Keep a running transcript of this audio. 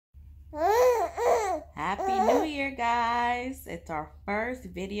guys, it's our first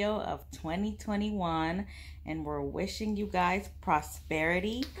video of 2021 and we're wishing you guys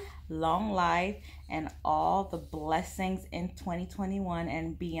prosperity, long life, and all the blessings in 2021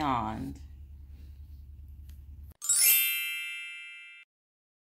 and beyond.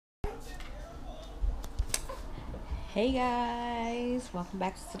 Hey guys, welcome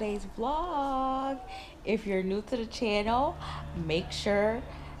back to today's vlog. If you're new to the channel, make sure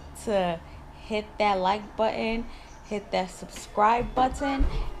to hit that like button, hit that subscribe button,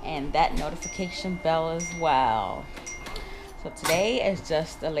 and that notification bell as well. So today is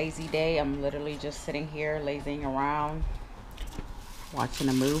just a lazy day. I'm literally just sitting here lazying around watching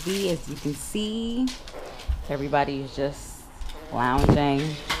a movie. As you can see, everybody is just lounging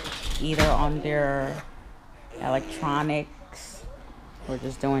either on their electronics or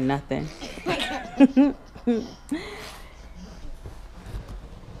just doing nothing.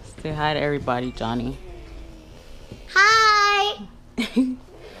 Say hi to everybody, Johnny. Hi.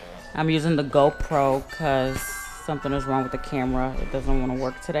 I'm using the GoPro because something is wrong with the camera. It doesn't want to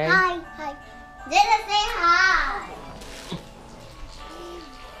work today. Hi. Hi. Didn't say hi.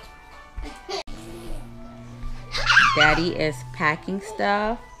 Daddy is packing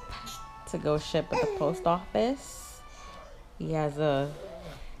stuff to go ship at the post office. He has a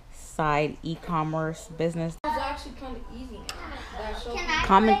side e-commerce business. It's actually kind of easy now.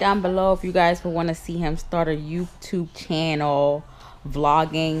 Comment down below if you guys would want to see him start a YouTube channel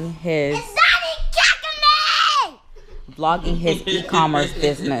vlogging his e-commerce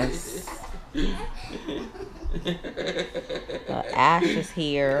business. Ash is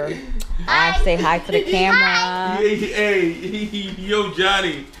here. Ash, say hi to the camera. Hey, yo,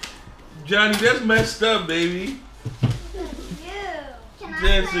 Johnny, that's messed up, baby.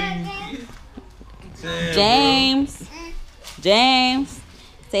 James,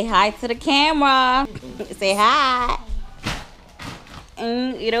 say hi to the camera. Say hi.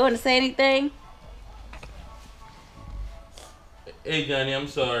 You don't want to say anything? Hey, Johnny, I'm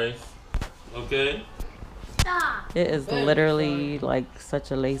sorry. Okay? Stop. It is literally like such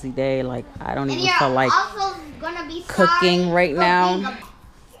a lazy day. Like I don't even feel like cooking right now.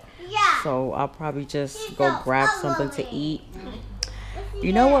 Yeah. So I'll probably just go grab something to eat.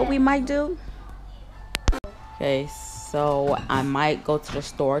 You know what we might do? Okay, so I might go to the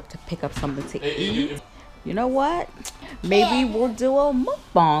store to pick up something to eat. You know what? Maybe we'll do a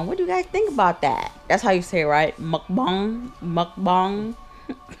mukbang. What do you guys think about that? That's how you say it, right? Mukbang? Mukbang?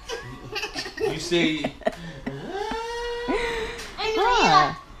 You say...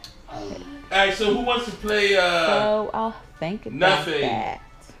 Huh. Alright, so who wants to play, So I'll think about nothing. that.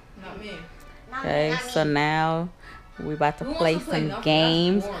 Not me. Okay, so now we're about to play some nothing?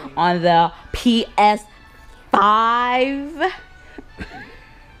 games That's boring. on the PS5.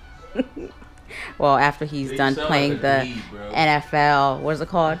 Well, after he's done playing the NFL, what is it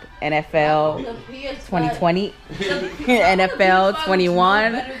called? NFL 2020? NFL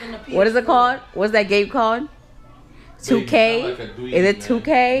 21? What is it called? What's that game called? 2K? Is it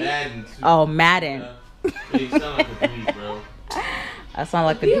 2K? Madden. Oh, Madden. You sound like a dweeb, bro. That sounds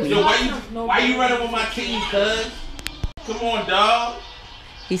like a Yo, dweeb. why you running with my team, cuz? Come on, dog.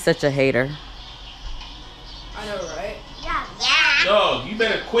 He's such a hater. I know, right? Yeah. Dog, you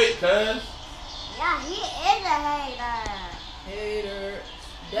better quit, cuz. Yeah, he is a hater. Hater.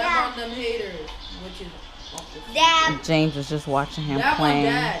 Dab on them haters. Which is Dad. James is just watching him Dab on playing.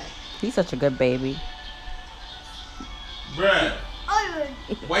 dad. He's such a good baby. Bruh,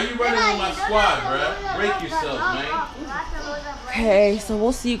 why you running with my squad, bruh? Break yourself, man. Okay, so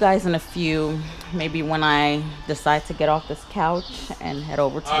we'll see you guys in a few. Maybe when I decide to get off this couch and head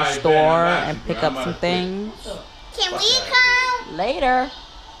over to the Alright, store man, and pick up some things. Can we come? Later.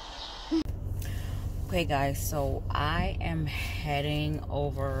 Okay guys, so I am heading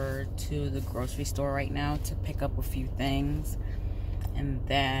over to the grocery store right now to pick up a few things. And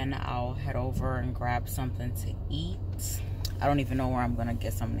then I'll head over and grab something to eat. I don't even know where I'm gonna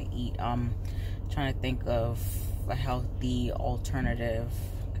get something to eat. I'm trying to think of a healthy alternative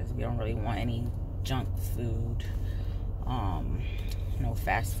because we don't really want any junk food, no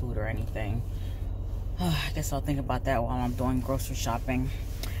fast food or anything. I guess I'll think about that while I'm doing grocery shopping.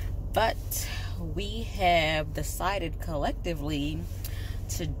 But we have decided collectively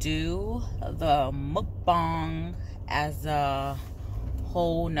to do the mukbang as a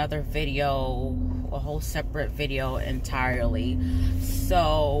whole nother video, a whole separate video entirely.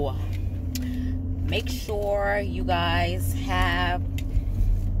 So make sure you guys have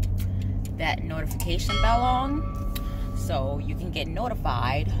that notification bell on so you can get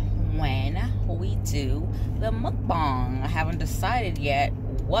notified when we do the mukbang. I haven't decided yet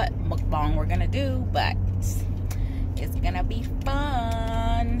what mukbang we're gonna do, but It's gonna be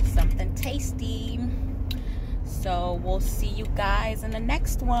fun. Something tasty. So we'll see you guys in the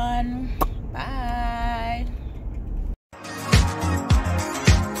next one. Bye.